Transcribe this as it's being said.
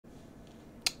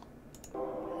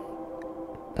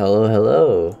Hello,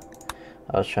 hello.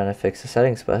 I was trying to fix the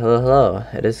settings, but hello.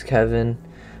 It is Kevin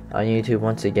on YouTube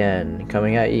once again,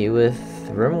 coming at you with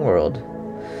Rimworld.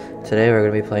 Today we're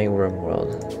going to be playing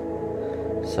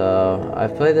Rimworld. So,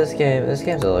 I've played this game. This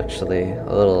game's actually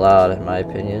a little loud in my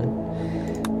opinion.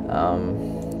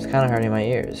 It's kind of hurting my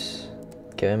ears.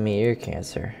 Giving me ear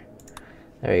cancer.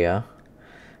 There you go.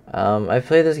 I've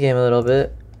played this game a little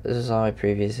bit. This is all my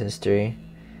previous history.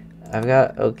 I've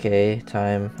got okay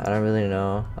time. I don't really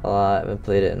know a lot. I haven't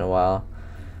played it in a while.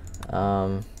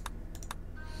 I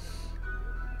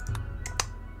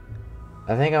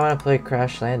think I want to play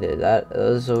Crash Landed.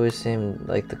 Those always seem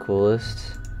like the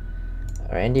coolest.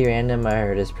 Randy Random I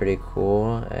heard is pretty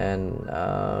cool, and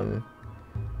on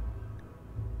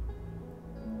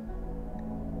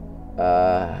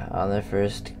the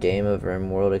first game of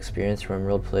Rimworld, experience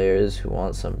Rimworld players who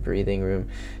want some breathing room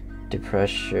to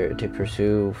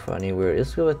pursue funny weird.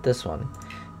 Let's go with this one.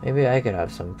 Maybe I could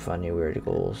have some funny weird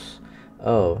goals.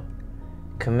 Oh,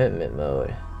 commitment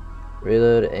mode.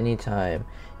 Reload anytime.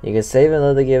 You can save and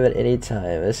load the game at any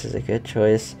time. This is a good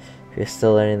choice if you're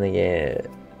still learning the game.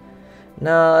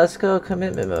 No, let's go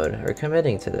commitment mode. We're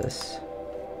committing to this.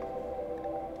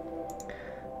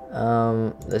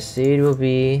 The seed will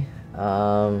be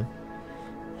Handman.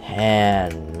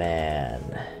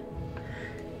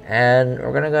 And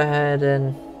we're gonna go ahead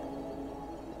and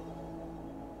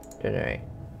generate.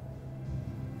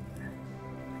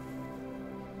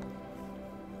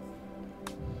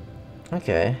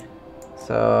 Okay,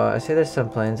 so I see there's some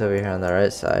planes over here on the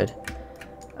right side.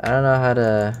 I don't know how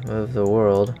to move the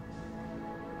world.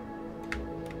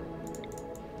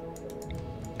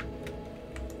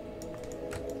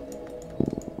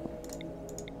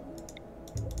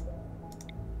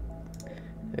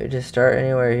 We just start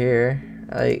anywhere here.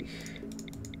 Like,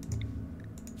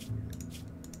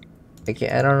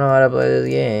 I don't know how to play this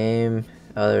game.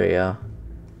 Oh, there we go.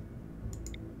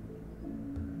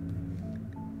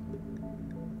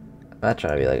 I'm not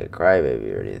trying to be like a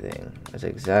crybaby or anything. That's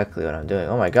exactly what I'm doing.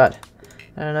 Oh my god.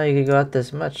 I don't know you could go out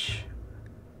this much.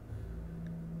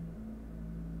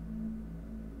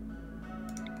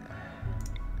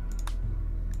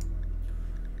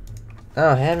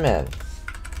 Oh, Handman.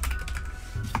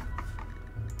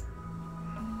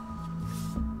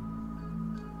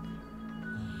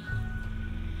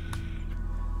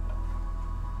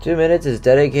 Two minutes is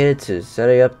dedicated to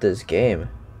setting up this game.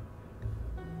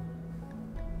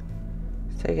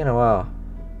 It's taking a while.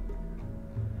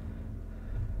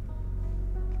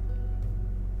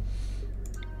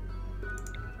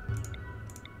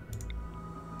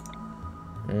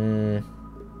 Is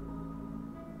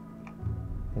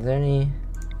there any?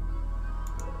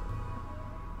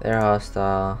 They're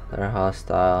hostile. They're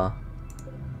hostile.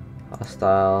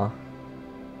 Hostile.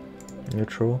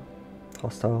 Neutral.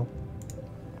 Hostile.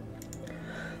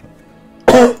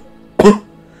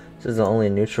 This is the only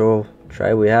neutral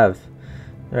tribe we have.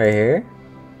 Right here.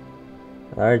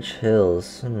 Large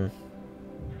hills.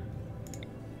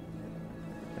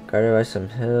 Guarded by some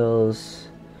hills.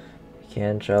 You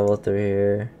can travel through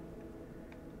here.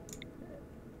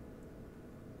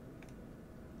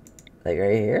 Like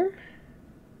right here?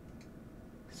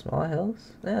 Small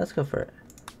hills? Yeah, let's go for it.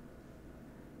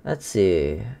 Let's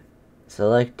see.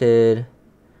 Selected.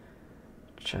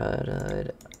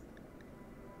 Childhood.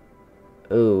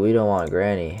 Ooh, we don't want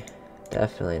Granny.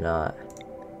 Definitely not.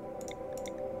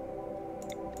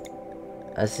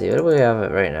 Let's see, what do we have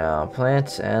right now?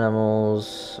 Plants,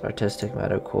 animals, artistic,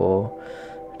 medical,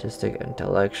 artistic,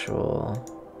 intellectual.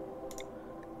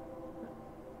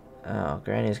 Oh,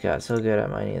 Granny's got so good at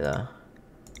money though.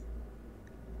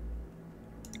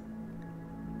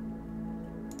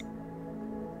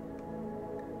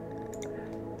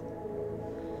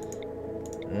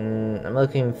 I'm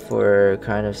looking for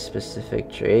kind of specific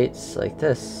traits like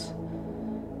this.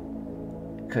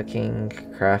 Cooking,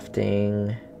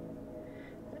 crafting.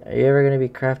 Are you ever gonna be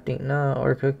crafting? No,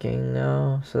 or cooking?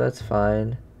 No, so that's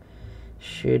fine.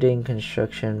 Shooting,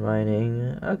 construction,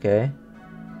 mining. Okay.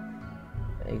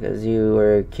 Because you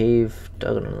were a cave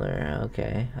tunneler.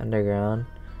 Okay, underground.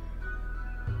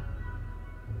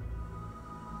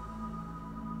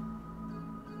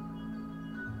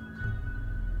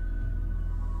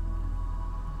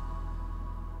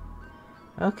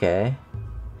 Okay.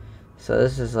 So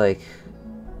this is like...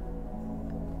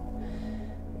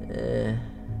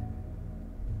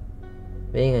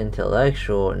 being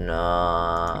intellectual?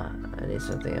 Nah. I need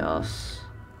something else.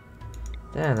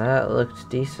 Damn, that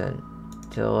looked decent.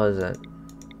 Till it wasn't.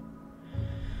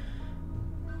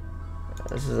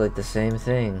 This is like the same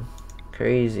thing.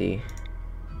 Crazy.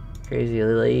 Crazy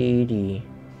lady.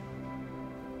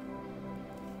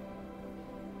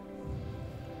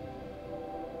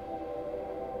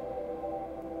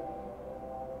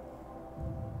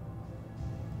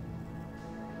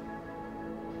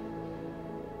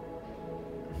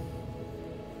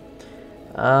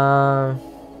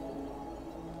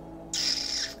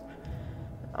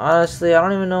 Honestly, I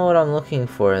don't even know what I'm looking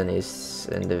for in these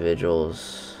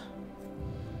individuals.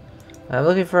 I'm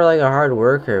looking for like a hard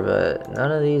worker, but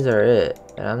none of these are it.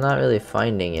 And I'm not really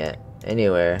finding it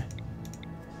anywhere.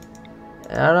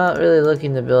 And I'm not really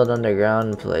looking to build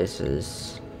underground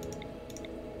places.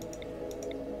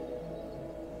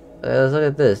 Let's look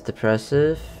at this.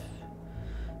 Depressive.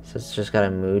 So it's just got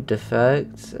a mood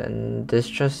defect. And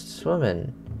distrusts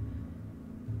women.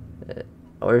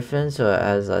 Orphan, so it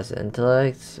has less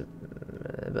intellect.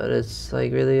 But it's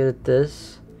like really good at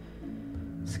this.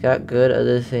 It's got good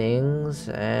other things.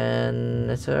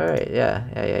 And it's alright.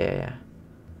 Yeah.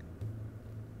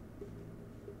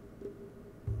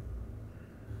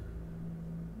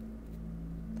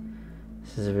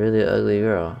 This is a really ugly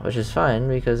girl. Which is fine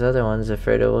because the other one's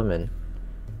afraid of women.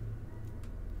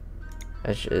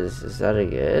 Which is that a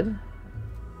good?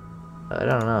 I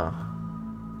don't know.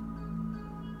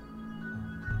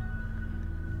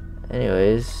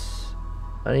 Anyways,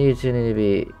 one of you two need to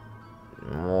be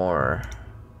more.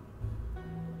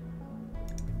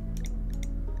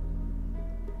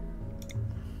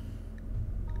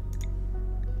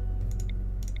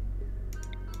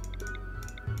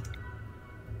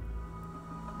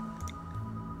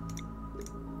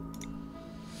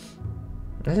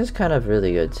 This is kind of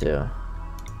really good too.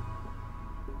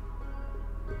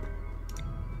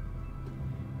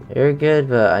 You're good,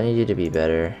 but I need you to be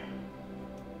better.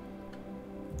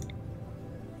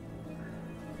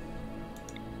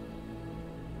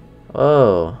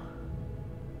 Whoa.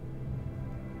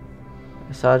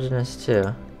 Misogynist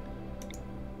too.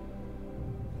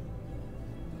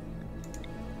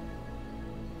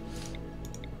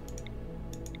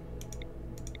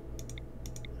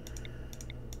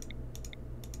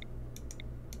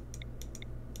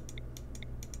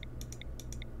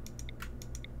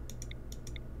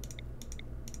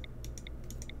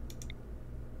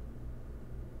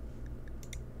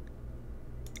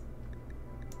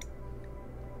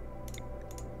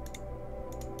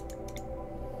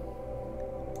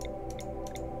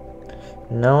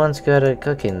 No one's good at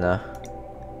cooking though.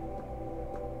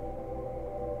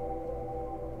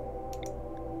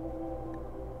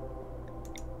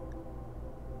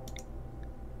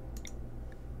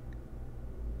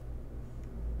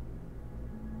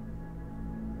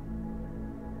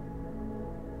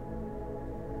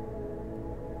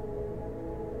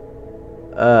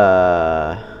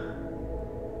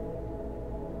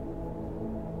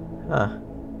 Huh.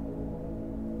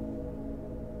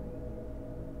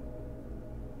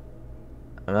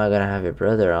 I'm not gonna have your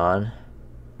brother on.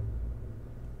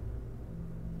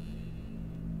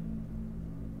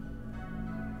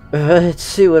 Let's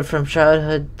see, went from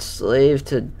childhood slave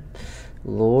to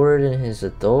lord in his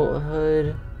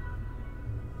adulthood.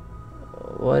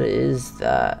 What is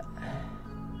that?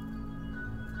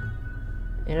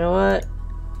 You know what?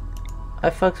 I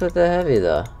fucked with the heavy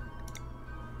though.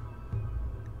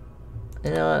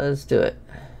 You know what? Let's do it.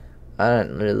 I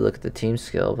didn't really look at the team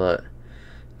skill, but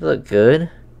they look good.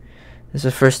 This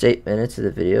is the first 8 minutes of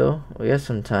the video. We got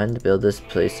some time to build this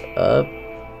place up.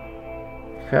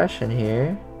 Crash in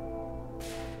here.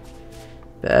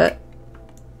 Bet.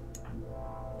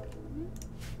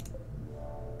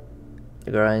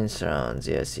 Grindstones.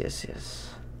 Yes.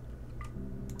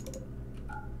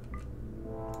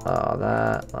 All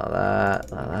that.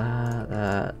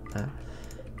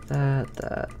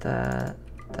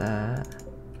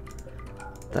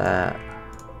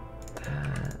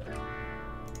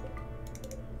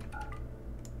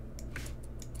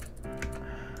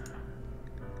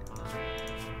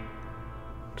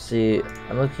 See,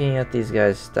 I'm looking at these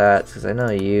guys' stats because I know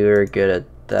you're good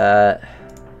at that.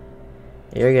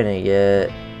 You're gonna get...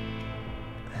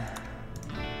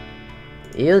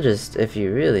 You'll just, if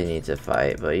you really need to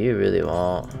fight, but you really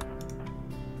won't.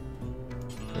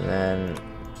 And then...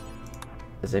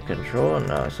 Is it control?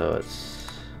 No, so it's...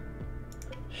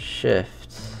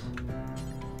 Shift.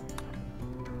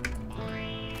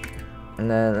 And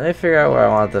then let me figure out where I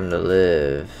want them to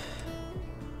live.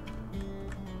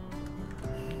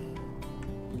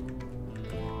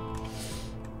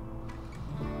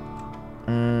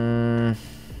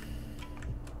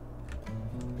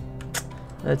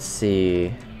 Let's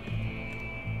see.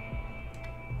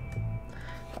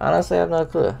 Honestly, I have no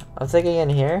clue. I'm thinking in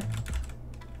here.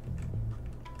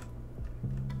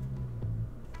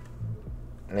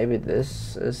 Maybe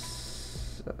this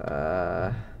is...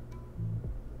 I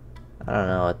don't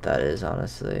know what that is,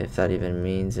 honestly. If that even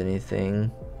means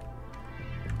anything.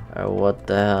 Or what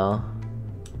the hell.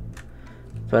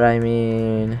 But I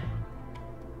mean...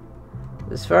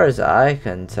 As far as I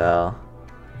can tell...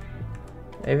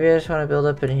 Maybe I just want to build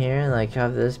up in here and like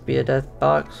have this be a death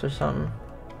box or something.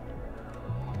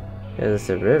 Because it's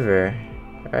a river,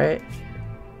 right?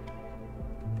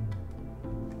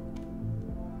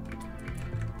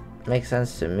 Makes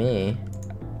sense to me.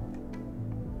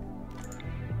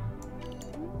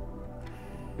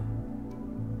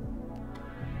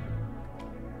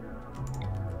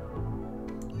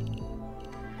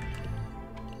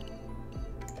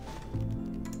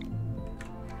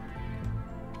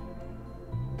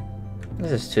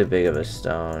 This is too big of a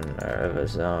stone, or of a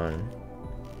zone.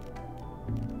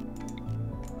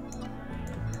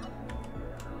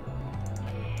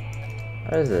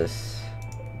 What is this?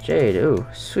 Jade, ooh,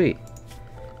 sweet.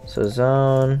 So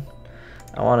zone,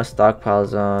 I want a stockpile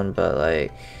zone, but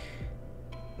like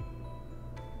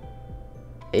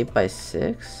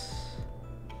 8x6?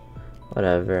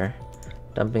 Whatever.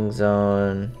 Dumping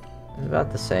zone,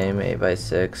 about the same,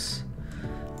 8x6.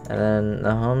 And then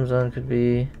the home zone could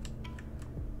be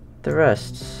the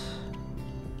rest.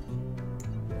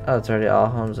 Oh, it's already all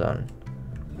home zone.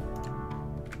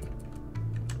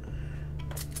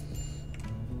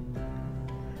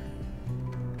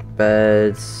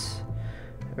 Beds,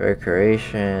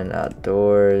 recreation,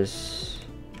 outdoors.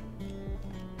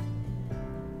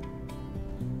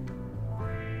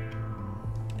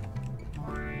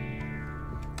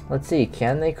 Let's see,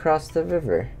 can they cross the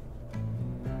river?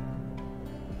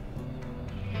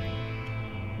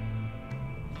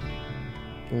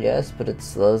 Yes, but it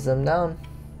slows them down.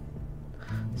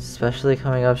 Especially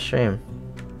coming upstream.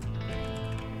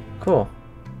 Cool.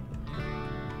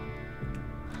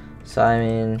 So, I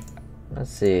mean, let's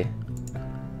see.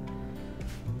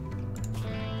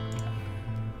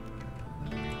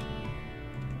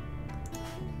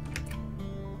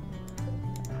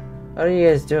 What are you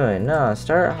guys doing? No,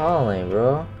 start hauling,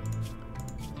 bro.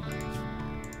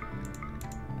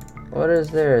 What is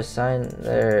their sign?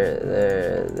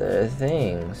 Their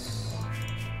things.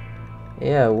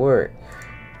 Yeah, work.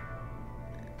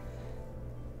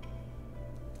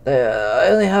 I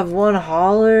only have one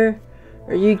hauler?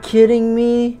 Are you kidding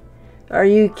me? Are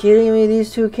you kidding me?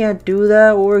 These two can't do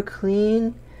that. We're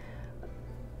clean.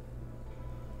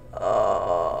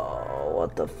 Oh,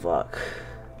 what the fuck?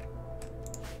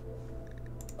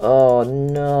 Oh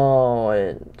no, I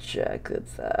didn't check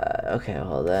that. Okay,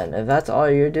 well then, if that's all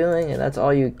you're doing and that's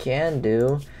all you can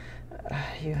do,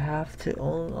 you have to,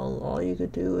 all you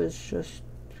could do is just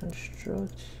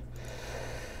construct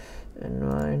and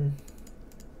mine.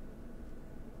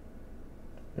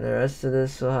 And the rest of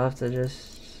this will have to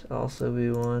just also be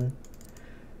one.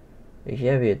 You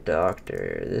can't be a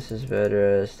doctor. This is bed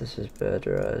rest, this is bed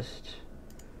rest.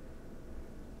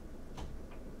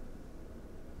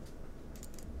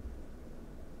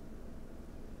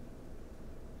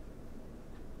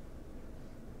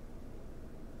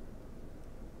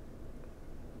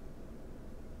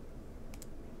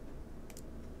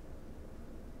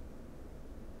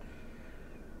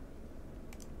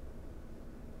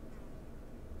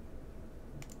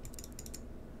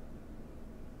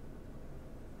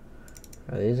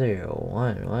 Oh, these are your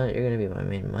one. What? You're gonna be my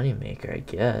main money maker, I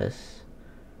guess.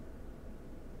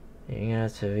 You're gonna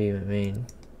have to be my main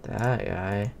that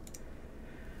guy.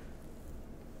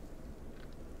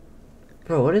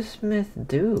 Bro, what does Smith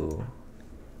do?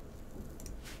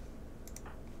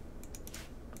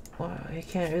 Well, he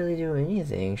can't really do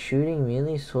anything. Shooting,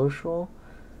 melee, social?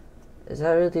 Is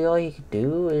that really all he could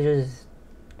do? Is just...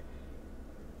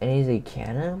 And he's a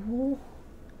cannibal?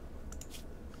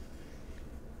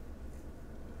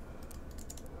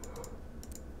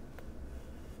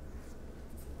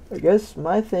 I guess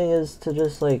my thing is to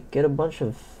just like get a bunch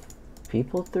of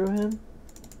people through him.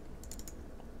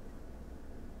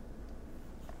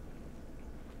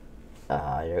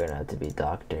 Ah, you're gonna have to be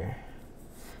doctor.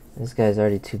 This guy's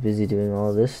already too busy doing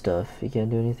all this stuff. He can't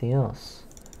do anything else.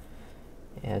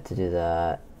 You have to do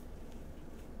that.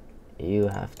 You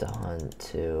have to hunt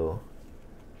too.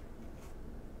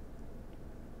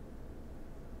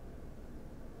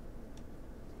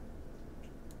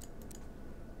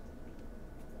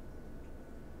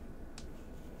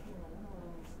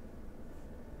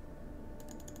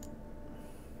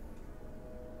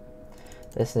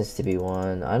 This needs to be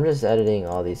one. I'm just editing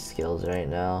all these skills right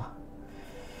now.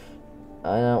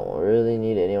 I don't really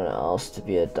need anyone else to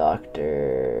be a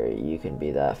doctor. You can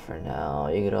be that for now.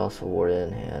 You could also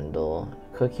warden, handle.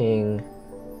 Cooking.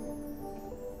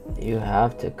 You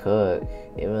have to cook,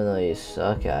 even though you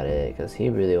suck at it, because he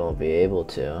really won't be able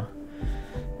to.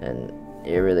 And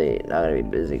you're really not gonna be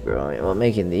busy growing. Well,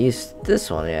 making this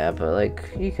one, yeah, but like,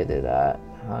 you could do that.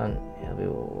 He'll be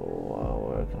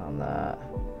working on that.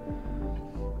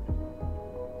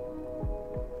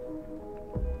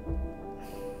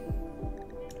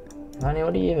 Honey,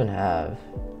 what do you even have?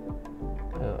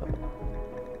 Oh.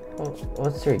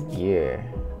 What's your gear?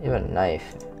 You have a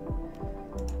knife.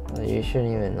 Well, you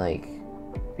shouldn't even, like,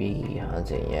 be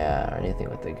hunting, yeah, or anything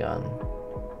with a gun.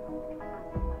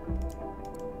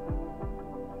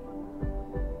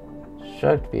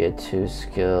 Should be a 2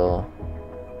 skill.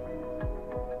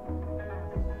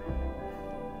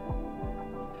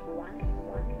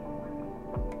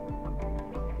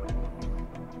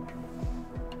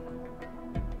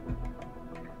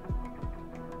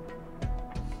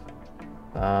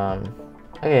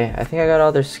 Okay, I think I got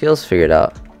all their skills figured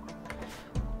out.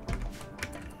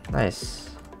 Nice.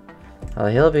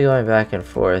 He'll be going back and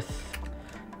forth.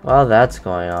 While that's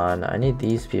going on, I need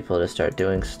these people to start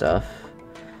doing stuff.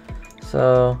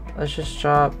 So, let's just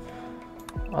chop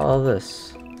all of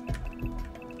this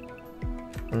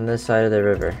on this side of the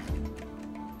river.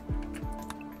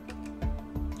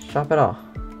 Chop it all.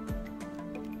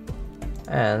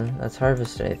 And let's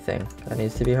harvest anything that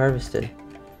needs to be harvested.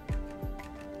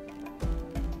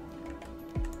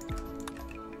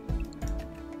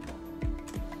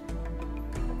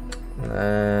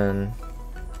 And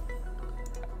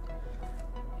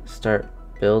start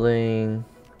building.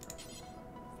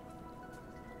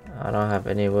 I don't have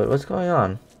any wood. What's going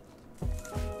on?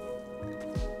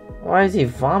 Why is he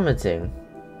vomiting?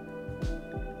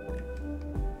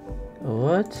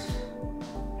 What?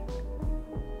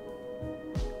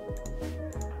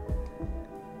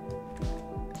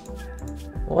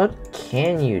 What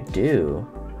can you do?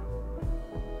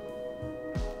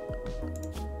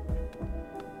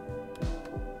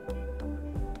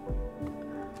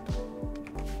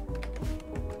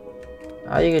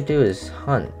 All you could do is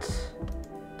hunt.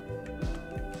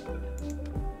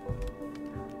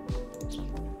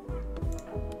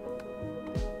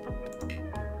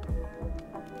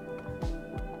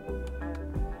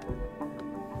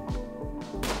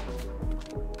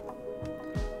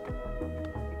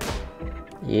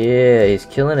 Yeah, he's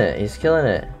killing it. He's killing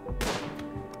it.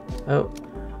 Oh.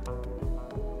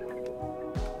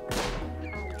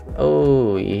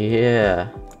 Oh, yeah.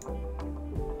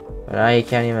 But now you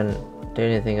can't even do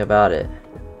anything about it.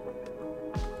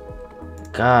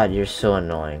 God, you're so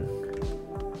annoying.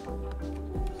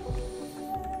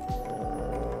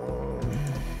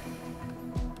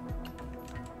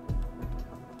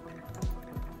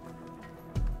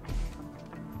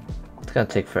 It's gonna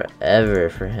take forever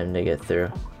for him to get through.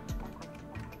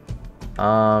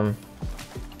 Well,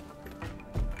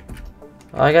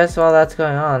 I guess while that's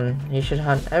going on, you should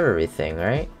hunt everything,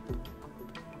 right?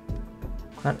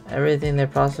 Hunt everything there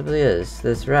possibly is.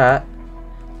 This rat,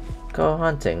 go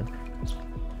hunting.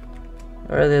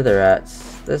 Where are the other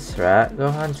rats? This rat, go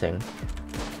hunting.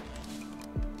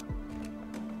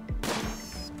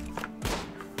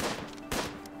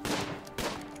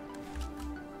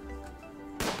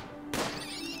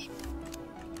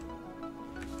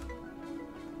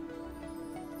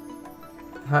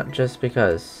 Hunt just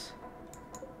because.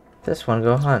 This one,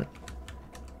 go hunt.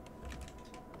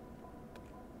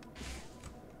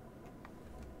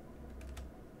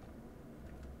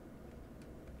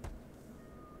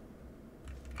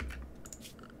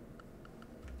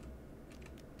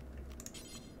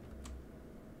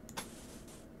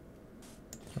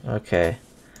 Okay.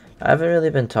 I haven't really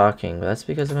been talking, but that's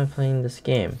because I've been playing this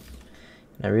game.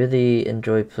 I really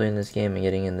enjoy playing this game and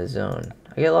getting in the zone.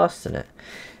 I get lost in it.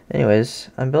 Anyways,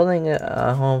 I'm building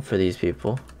a home for these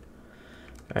people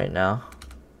right now.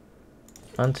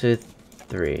 1, 2,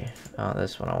 3. Oh,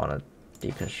 this one I want to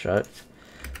deconstruct.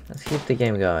 Let's keep the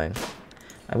game going.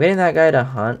 I'm getting that guy to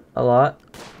hunt a lot,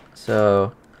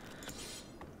 so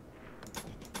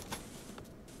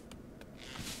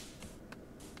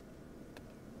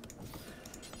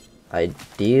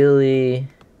ideally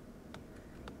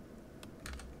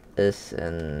this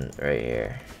and right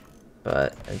here,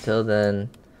 but until then,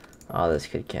 oh, this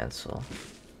could cancel,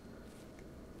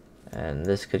 and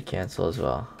this could cancel as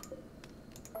well.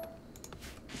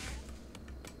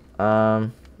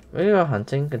 We go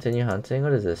hunting, continue hunting.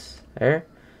 What is this? Hare?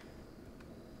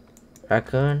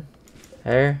 Raccoon?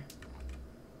 Hare?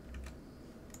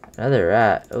 Another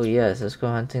rat. Oh yes, let's go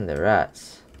hunting the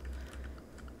rats.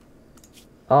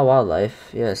 All wildlife.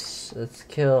 Yes, let's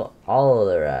kill all of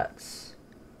the rats.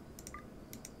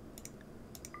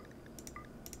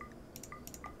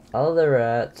 All of the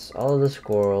rats, all of the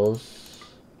squirrels.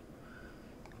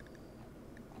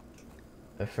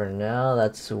 But for now,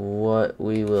 that's what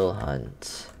we will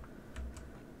hunt.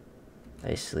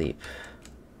 I sleep.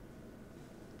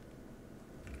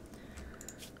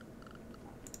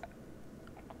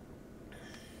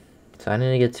 So I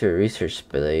need to get to a research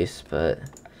place, but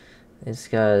These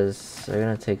guys are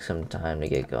gonna take some time to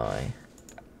get going.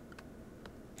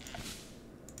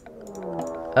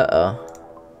 Uh-oh.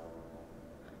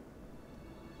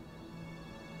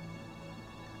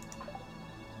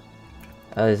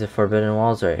 Oh, these are forbidden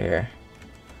walls right here.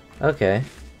 Okay.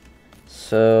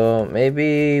 So,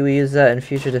 maybe we use that in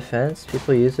future defense?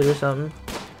 People use it or something?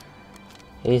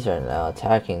 These are now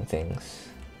attacking things.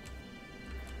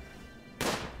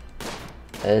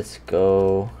 Let's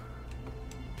go.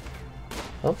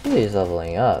 Hopefully he's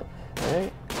leveling up,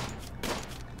 right?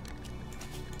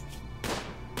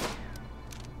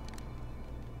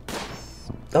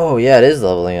 Oh yeah, it is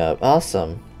leveling up.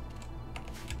 Awesome.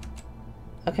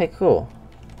 Okay, cool.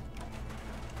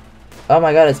 Oh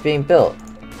my god, it's being built.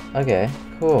 Okay,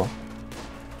 cool.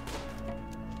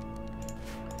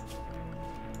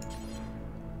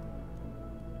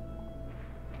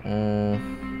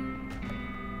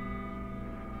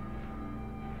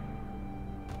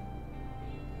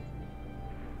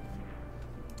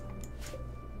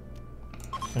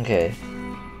 Okay.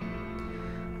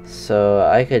 So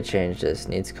I could change this.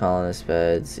 Needs colonist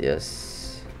beds,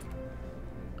 yes.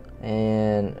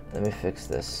 And let me fix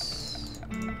this.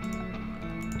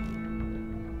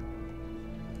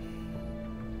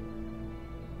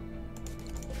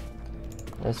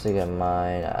 Let's get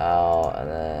mine out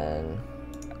and then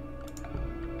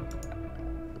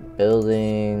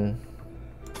building.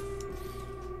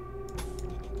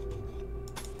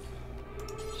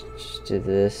 Just do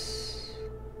this.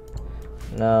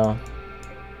 No.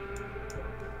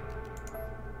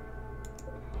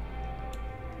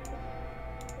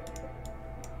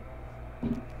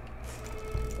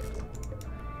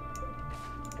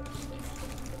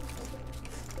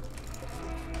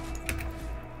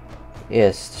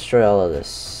 Yes, destroy all of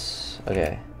this.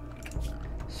 Okay.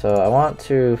 So I want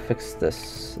to fix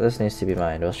this. This needs to be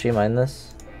mined. Will she mine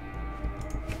this?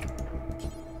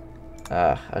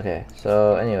 Ah, okay.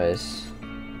 So anyways.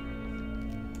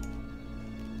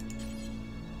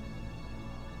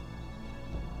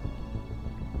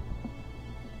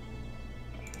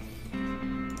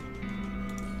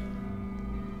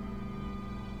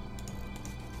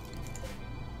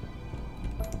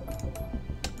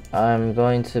 I'm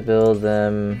going to build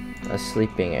them a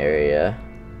sleeping area.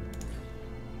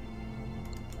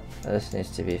 This needs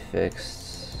to be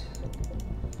fixed.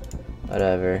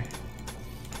 Whatever.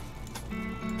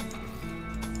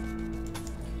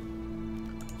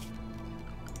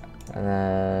 And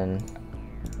then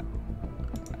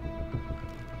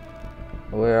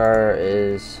where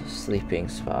is sleeping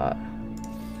spot?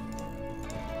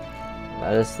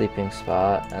 That is sleeping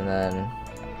spot, and then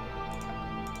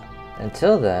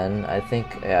until then, I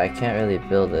think I can't really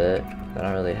build it. I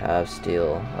don't really have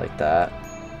steel like that.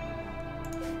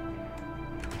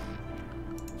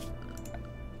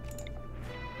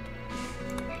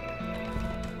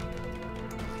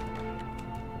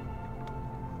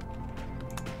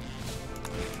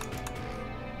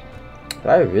 Do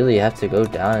I really have to go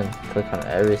down and click on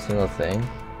every single thing?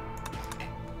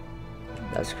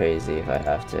 That's crazy if I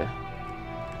have to.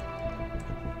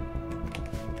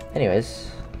 Anyways.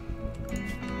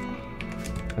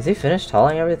 Has he finished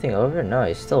hauling everything over? No,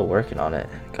 he's still working on it.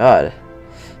 God.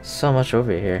 So much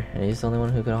over here. And he's the only one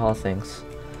who can haul things.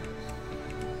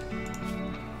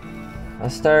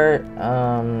 Let's start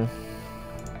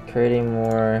creating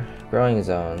more growing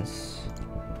zones.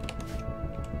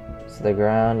 So the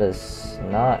ground is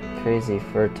not crazy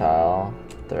fertile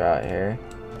throughout here.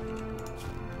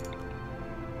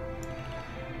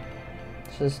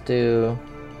 Let's just do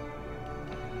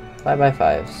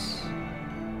 5x5s.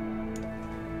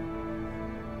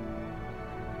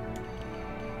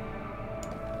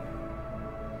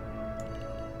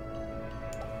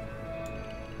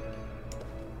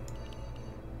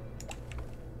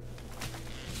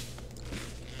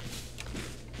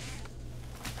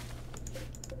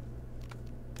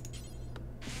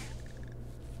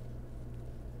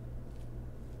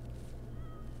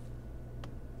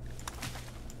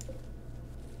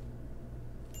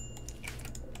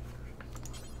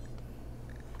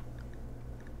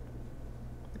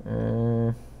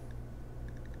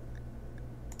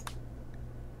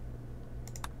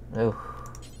 Oh.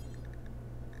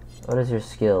 What is your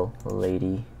skill,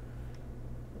 lady?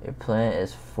 Your plant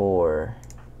is 4.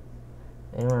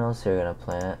 Anyone else here gonna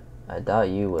plant? I doubt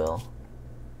you will.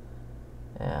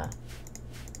 Yeah.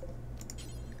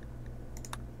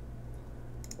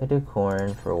 I do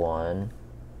corn for 1.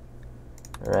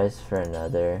 Rice for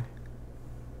another.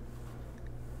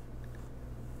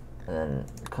 And then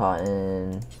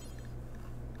cotton.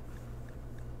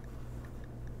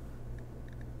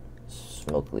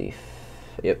 Smoke leaf.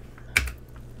 Yep.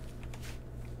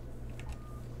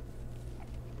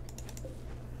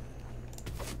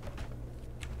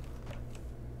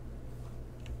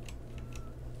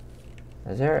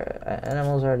 Is there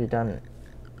animals already done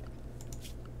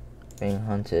being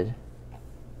hunted?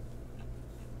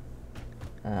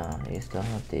 Oh, you still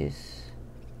hunt these.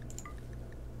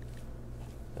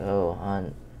 Go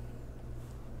hunt.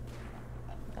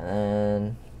 And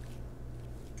then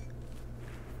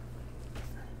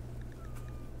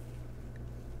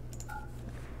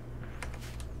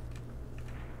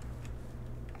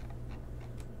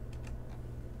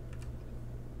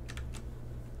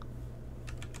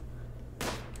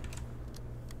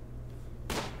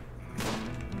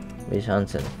he's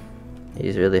hunting.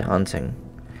 He's really hunting.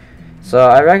 So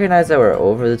I recognize that we're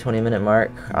over the 20-minute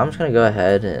mark. I'm just gonna go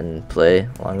ahead and play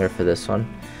longer for this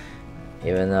one,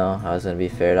 even though I was gonna be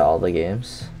fair to all the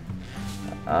games.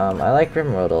 I like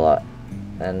Rimworld a lot,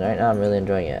 and right now I'm really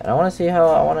enjoying it. And I want to see how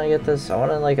I want to get this. I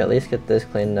want to like at least get this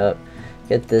cleaned up,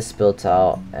 get this built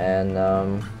out, and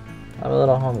have a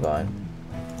little home going.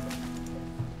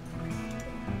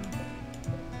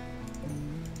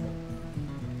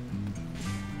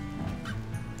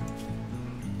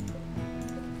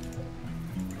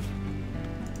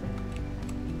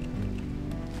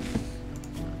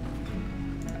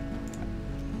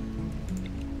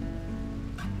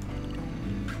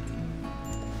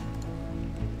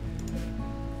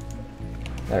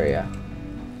 There we go.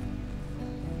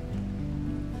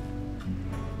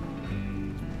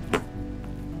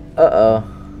 Uh-oh.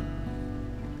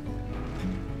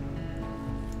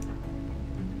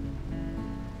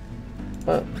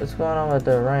 What's going on with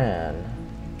the ran?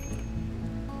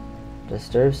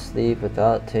 Disturbed sleep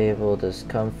without table,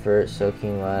 discomfort,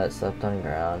 soaking wet, slept on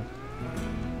ground.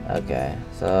 Okay,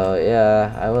 so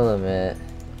yeah, I will admit,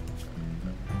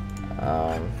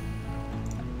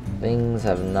 things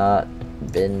have not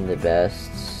been the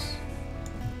best.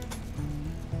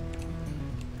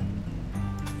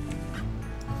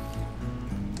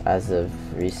 As of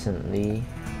recently.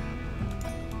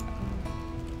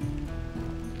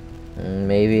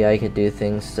 Maybe I could do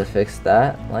things to fix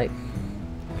that, like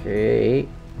create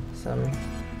some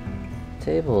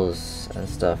tables and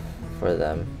stuff for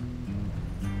them.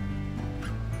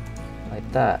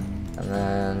 Like that. And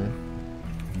then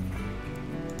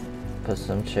put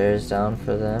some chairs down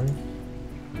for them.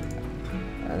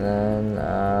 And then,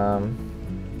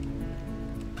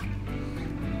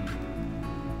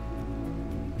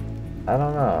 I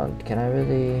don't know, can I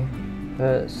really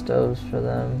put stoves for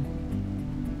them?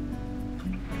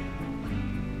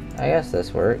 I guess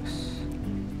this works.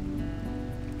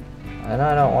 I know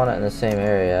I don't want it in the same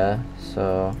area,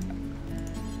 so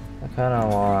I kind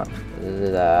of want to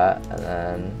do that, and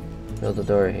then build a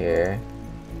door here.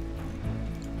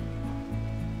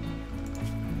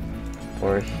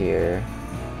 Or here.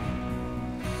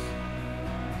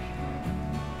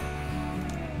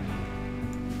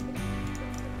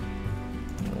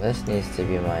 This needs to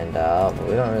be mined out, but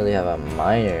we don't really have a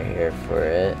miner here for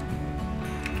it.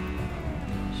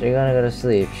 She's gonna go to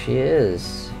sleep. She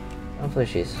is. Hopefully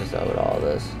she's just out with all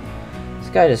this.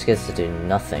 This guy just gets to do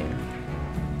nothing.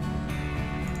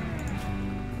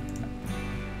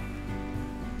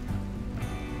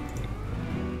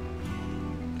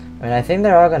 I mean, I think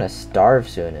they're all gonna starve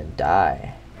soon and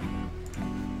die.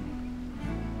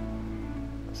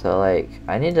 So, like,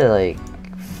 I need to, like,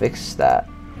 fix that.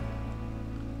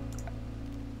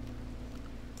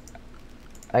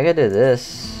 I could do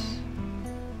this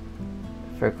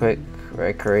for quick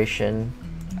recreation.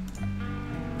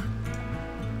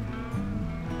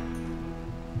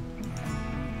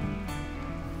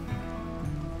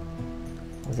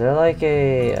 Is there like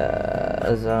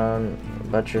a zone,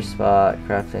 butcher spot,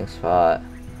 crafting spot?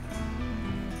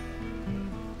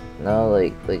 No,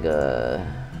 like a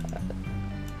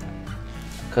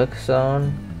cook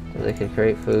zone where they could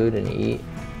create food and eat.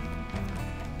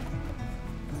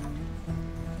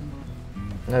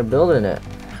 They're building it.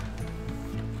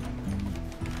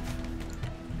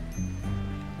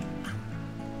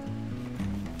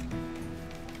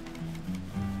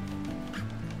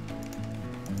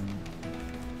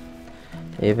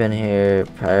 You've been here,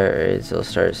 prior raids will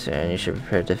start soon. You should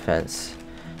prepare defense.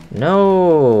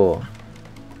 No!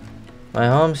 My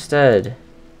homestead.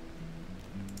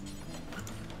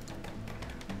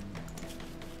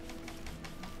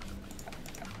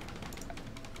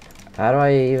 How do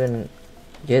I even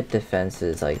get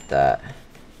defenses like that?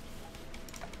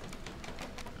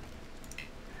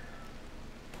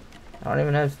 I don't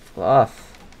even have fluff.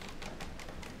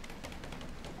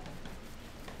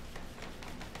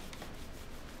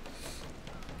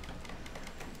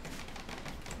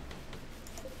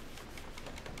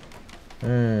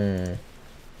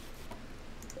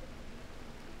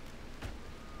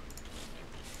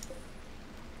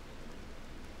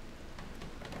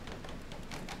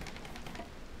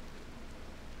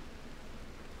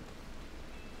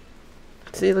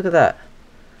 See, look at that.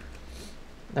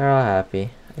 They're all happy.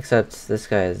 Except this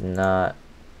guy is not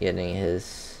getting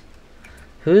his...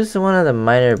 Who's one of the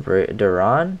minor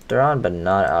Duran? Duran, but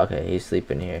not... Okay, he's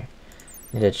sleeping here.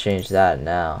 Need to change that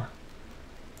now.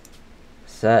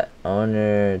 Set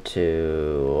owner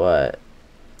to what?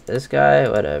 This guy?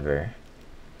 Whatever.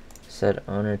 Set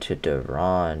owner to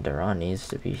Duran. Duran needs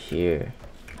to be here.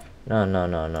 No.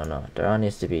 Duran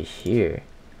needs to be here.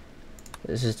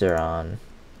 This is Duran.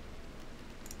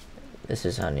 This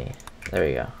is Honey. There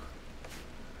we go.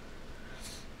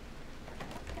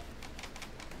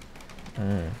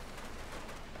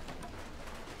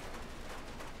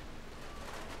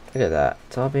 Look at that.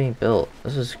 It's all being built.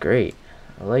 This is great.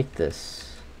 I like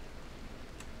this.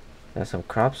 Got some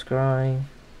crops growing.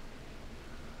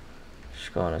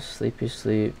 Just going to sleepy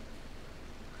sleep.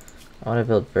 I want to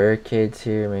build barricades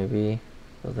here, maybe.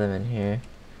 Build them in here.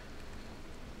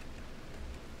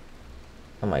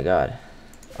 Oh my god.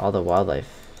 All the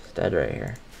wildlife is dead right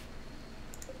here.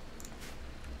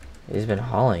 He's been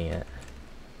hauling it.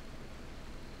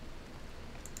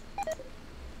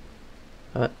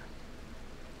 What?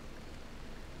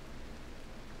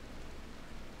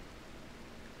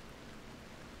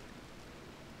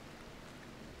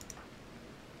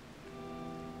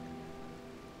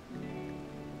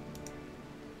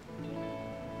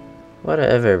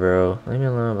 Whatever, bro. Leave me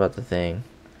alone about the thing.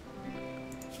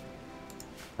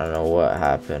 I don't know what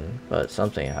happened, but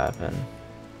something happened.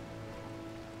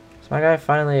 Is my guy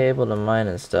finally able to mine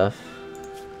and stuff?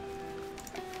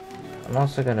 I'm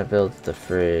also gonna build the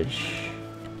fridge.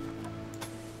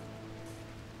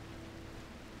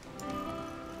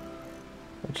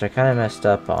 Which I kind of messed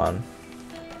up on.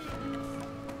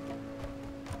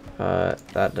 But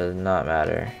that does not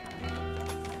matter.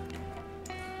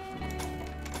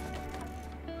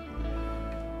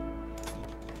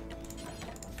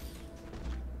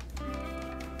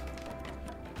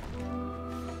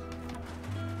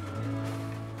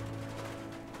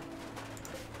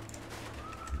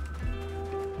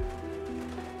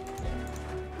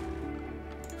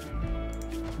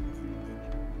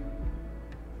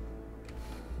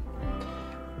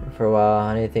 For a while,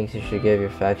 Honey thinks you should give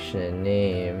your faction a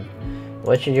name.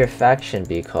 What should your faction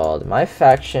be called? My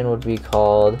faction would be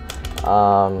called,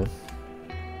 Mr.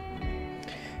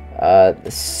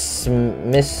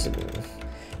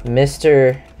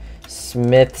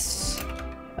 Smith's,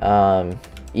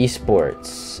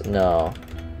 Esports. No.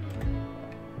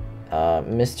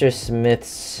 Mr.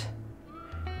 Smith's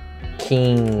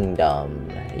Kingdom.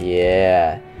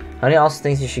 Yeah. Honey also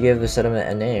thinks you should give the settlement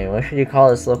a name. What should you call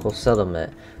this local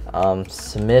settlement?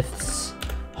 Smith's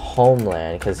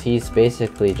Homeland, because he's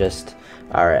basically just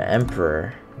our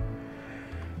emperor.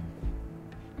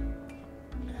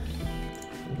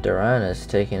 Duran is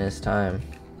taking his time.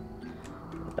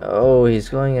 Oh, he's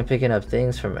going and picking up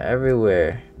things from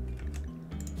everywhere.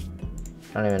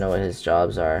 I don't even know what his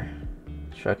jobs are.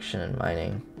 Construction and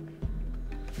mining.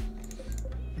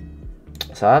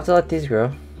 So I have to let these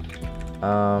grow.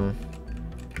 On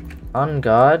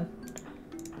God,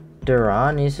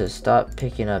 Duran needs to stop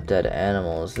picking up dead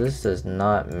animals. This does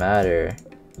not matter.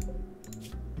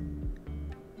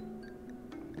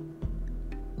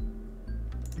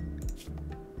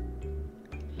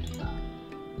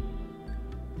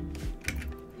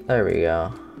 There we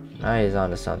go. Now he's on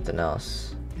to something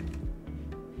else.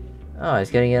 Oh,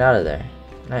 he's getting it out of there.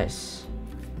 Nice.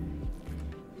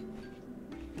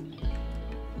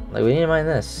 Like, we need to mine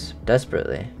this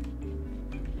desperately.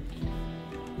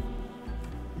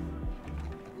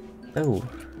 Oh.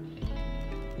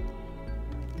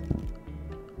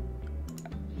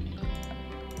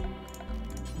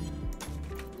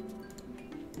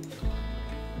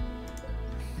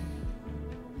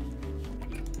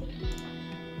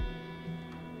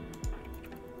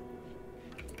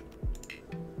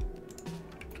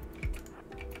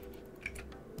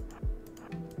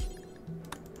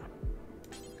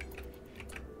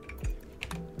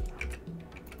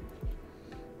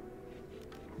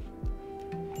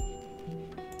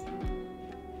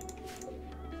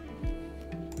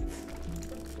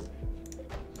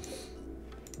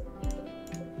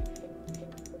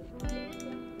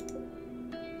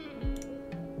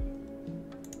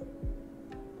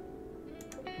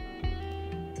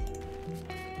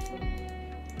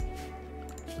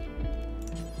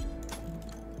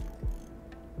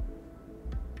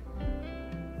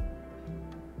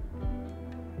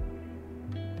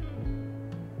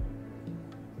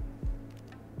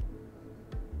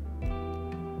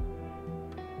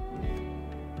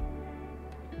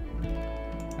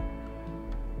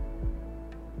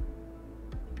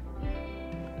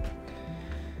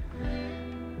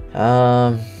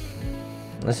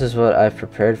 This is what I've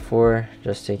prepared for,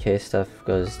 just in case stuff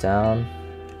goes down.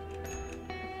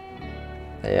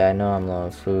 Yeah, I know I'm low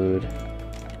on food.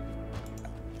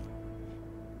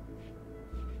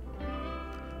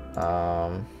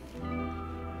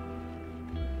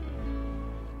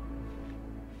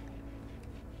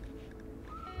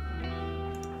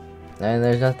 And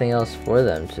there's nothing else for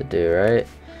them to do, right?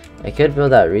 I could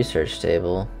build that research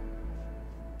table,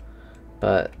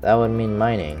 but that would mean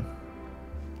mining.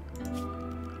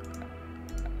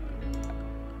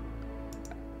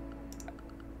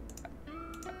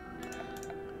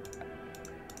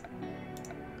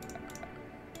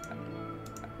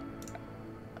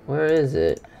 Where is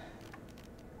it?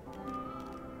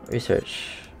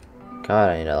 Research. God,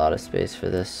 I need a lot of space for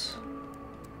this.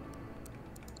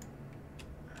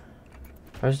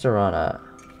 Where's Duran at?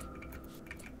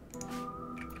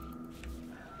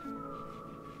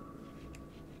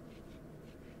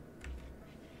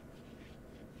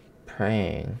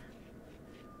 Praying.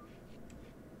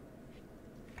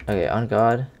 Okay, on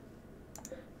God.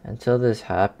 Until this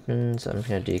happens, I'm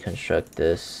gonna deconstruct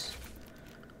this.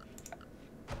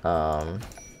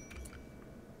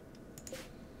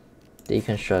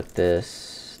 Deconstruct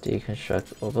this.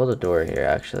 Deconstruct. We'll build a door here,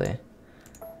 actually.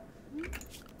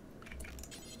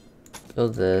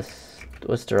 Build this.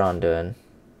 What's Duran doing?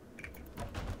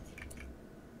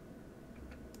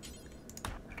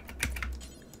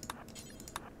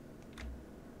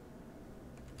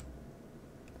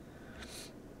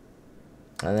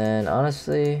 And then,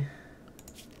 honestly,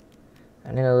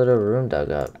 I need a little room dug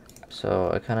up.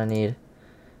 So I kind of need,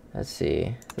 let's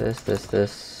see,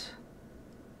 this.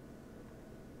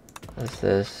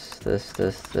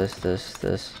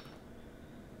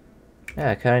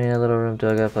 Yeah, I kind of need a little room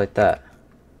dug up like that.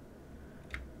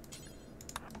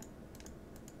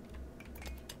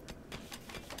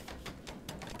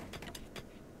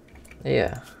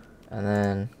 Yeah, and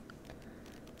then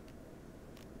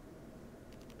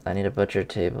I need a butcher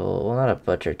table. Well, not a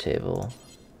butcher table.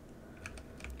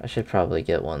 I should probably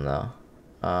get one though.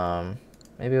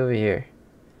 Maybe over here.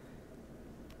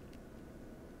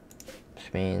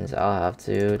 Which means I'll have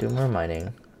to do more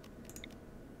mining.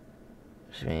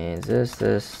 Which means this.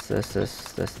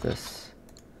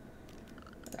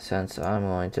 Since I'm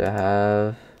going to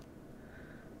have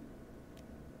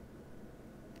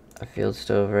a field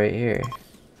stove right here.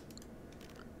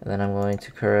 And then I'm going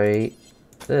to create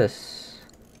this.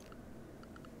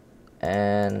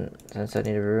 And since I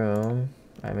need a room,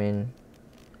 I mean,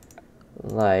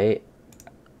 light.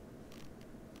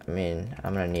 I mean,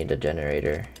 I'm gonna need a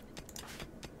generator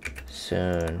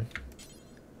soon.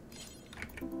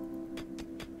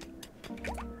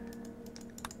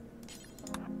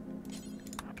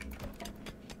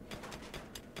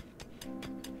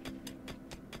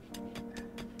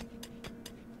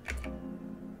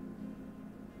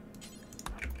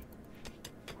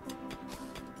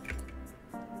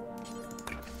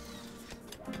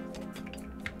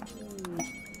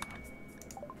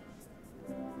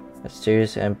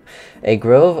 A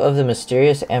grove of the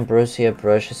mysterious ambrosia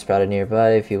brush is sprouted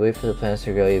nearby. If you wait for the plants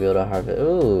to grow, you'll be able to harvest.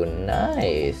 Ooh,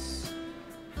 nice.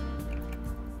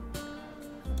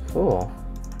 Cool.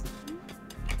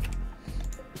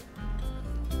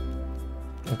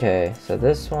 Okay, so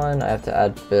this one I have to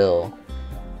add Bill.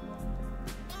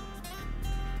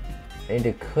 I need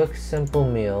to cook simple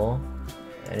meal.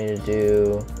 I need to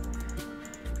do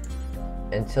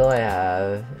until I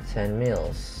have 10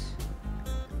 meals.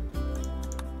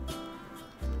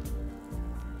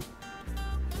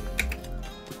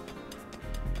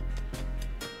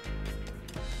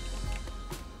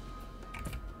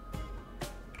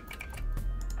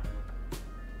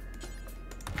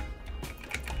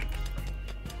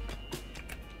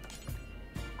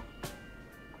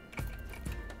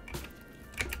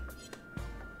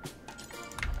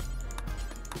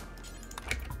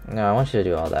 No, I want you to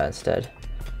do all that instead.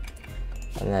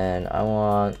 And then I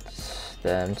want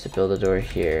them to build a door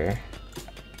here.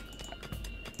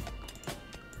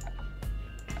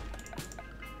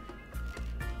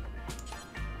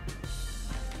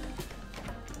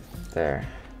 There.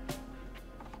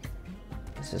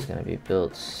 This is gonna be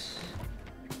built.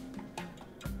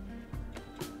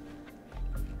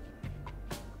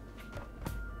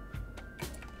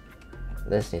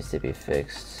 This needs to be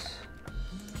fixed.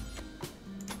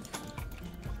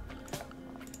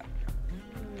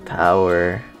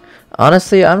 Power.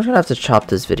 Honestly, I'm just gonna have to chop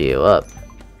this video up.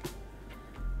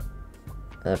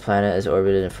 The planet is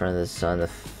orbited in front of the sun.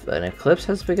 An eclipse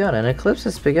has begun. An eclipse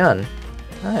has begun.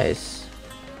 Nice.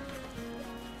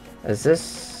 Is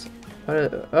this... What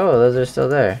is, oh, those are still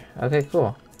there. Okay,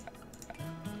 cool.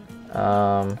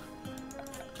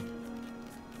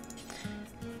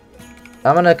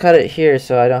 I'm gonna cut it here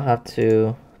so I don't have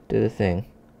to do the thing.